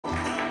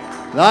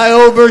Thy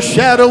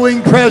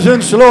overshadowing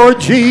presence, Lord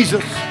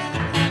Jesus,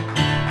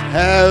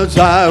 as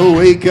I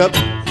wake up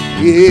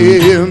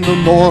in the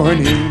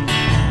morning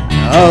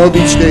of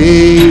each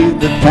day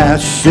that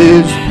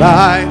passes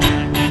by,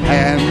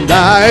 and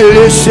I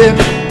listen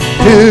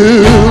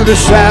to the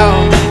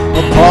sound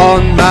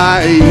upon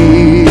my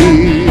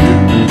ear.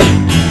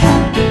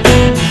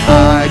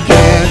 I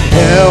can't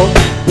help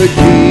but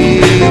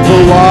keep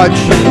a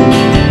watching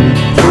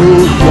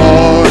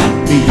toward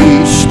the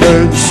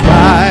eastern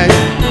sky,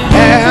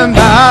 and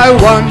I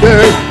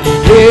wonder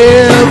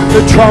if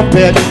the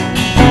trumpet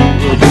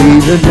will be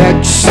the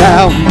next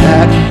sound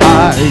that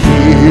I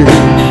hear.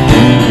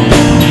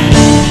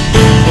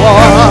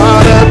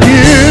 What a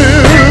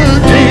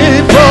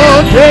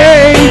beautiful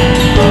day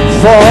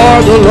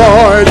for the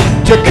Lord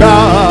to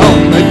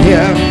come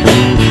again.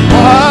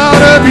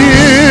 What a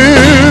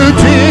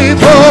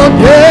beautiful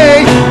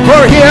day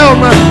for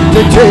Him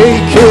to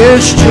take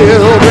His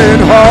children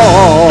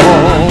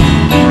home.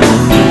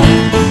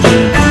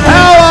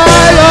 How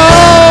I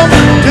long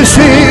to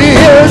see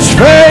His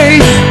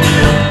face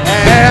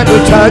and to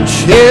touch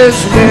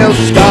His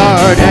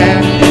nail-scarred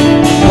hand.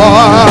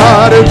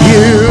 What a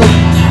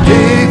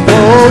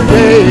beautiful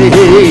day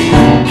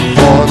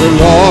for the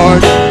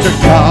Lord to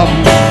come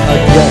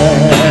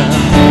again.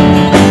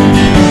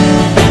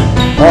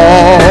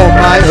 All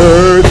my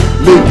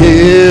earthly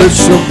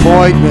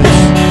disappointments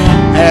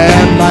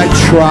and my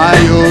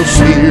trials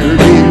here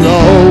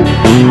below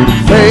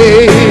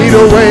fade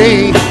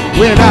away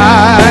when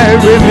I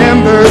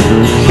remember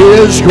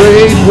His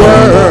great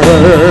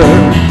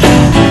word.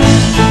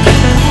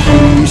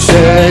 He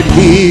said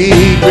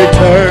He'd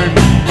return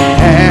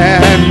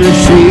and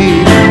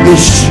receive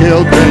His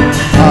children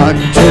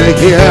unto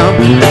Him,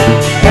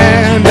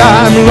 and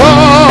I'm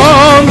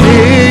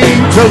longing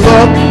to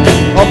look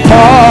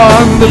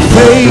upon the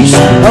face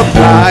of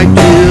my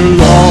dear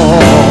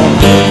Lord.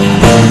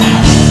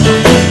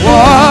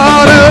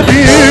 What a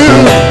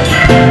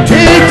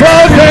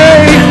beautiful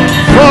day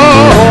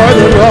for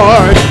the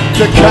Lord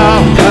to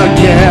come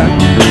again.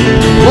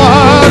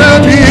 What a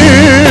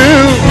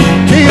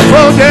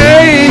beautiful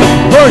day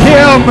for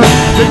Him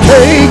to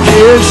take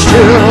His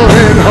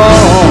children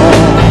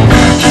home.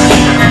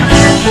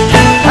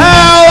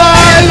 How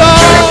I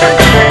long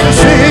to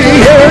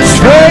see His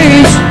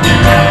face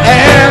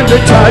and to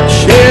touch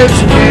His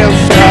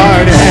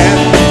nail-scarred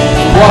hand.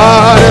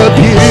 What a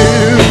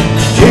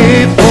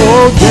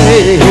beautiful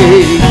day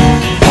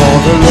for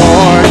the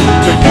Lord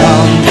to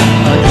come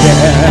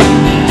again.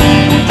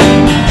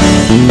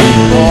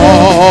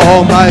 All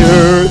my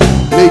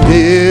earthly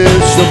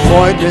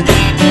disappointments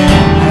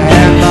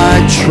and my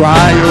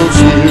trials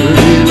here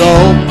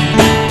below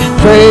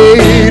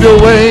fade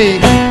away.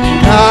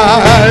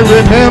 I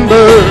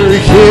remember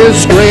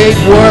His great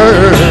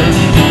word.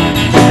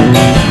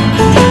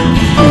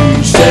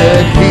 He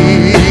said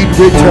He'd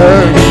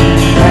return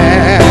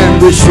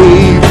and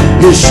receive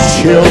His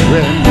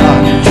children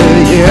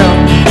unto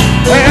Him,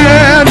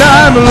 and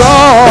I'm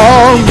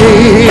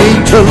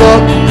longing to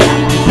look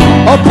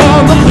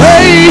upon the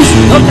face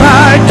of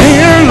my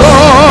dear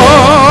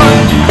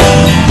Lord.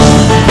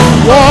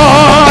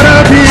 What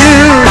a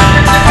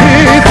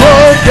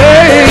beautiful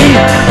day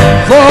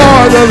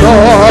for the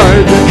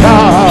Lord to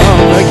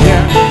come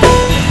again.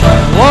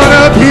 What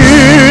a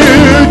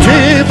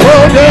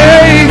beautiful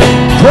day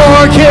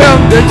for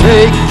Him to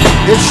take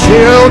His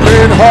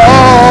children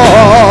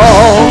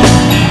home.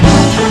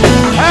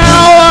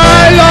 How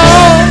I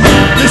long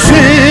to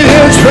see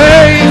His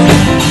face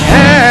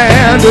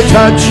and to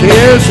touch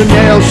His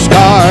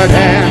nail-scarred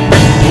hand.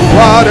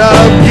 What a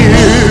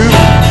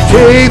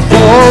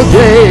beautiful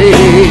day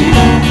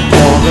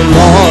for the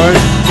Lord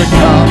to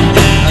come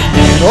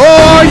again.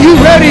 Oh, are you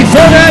ready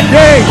for that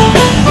day?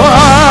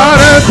 What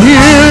a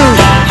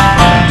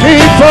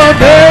beautiful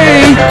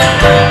day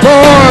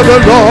for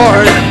the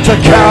Lord to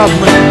come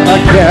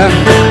again.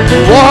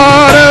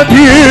 What a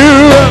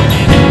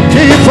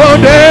beautiful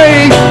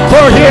day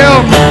for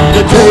Him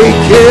to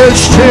take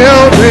His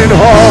children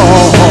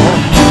home.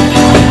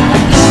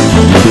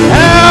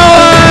 How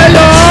I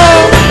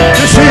long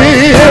to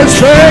see His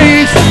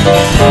face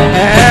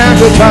and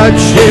to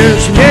touch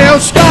His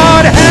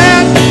nail-scarred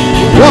hand.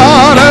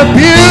 What a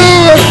beautiful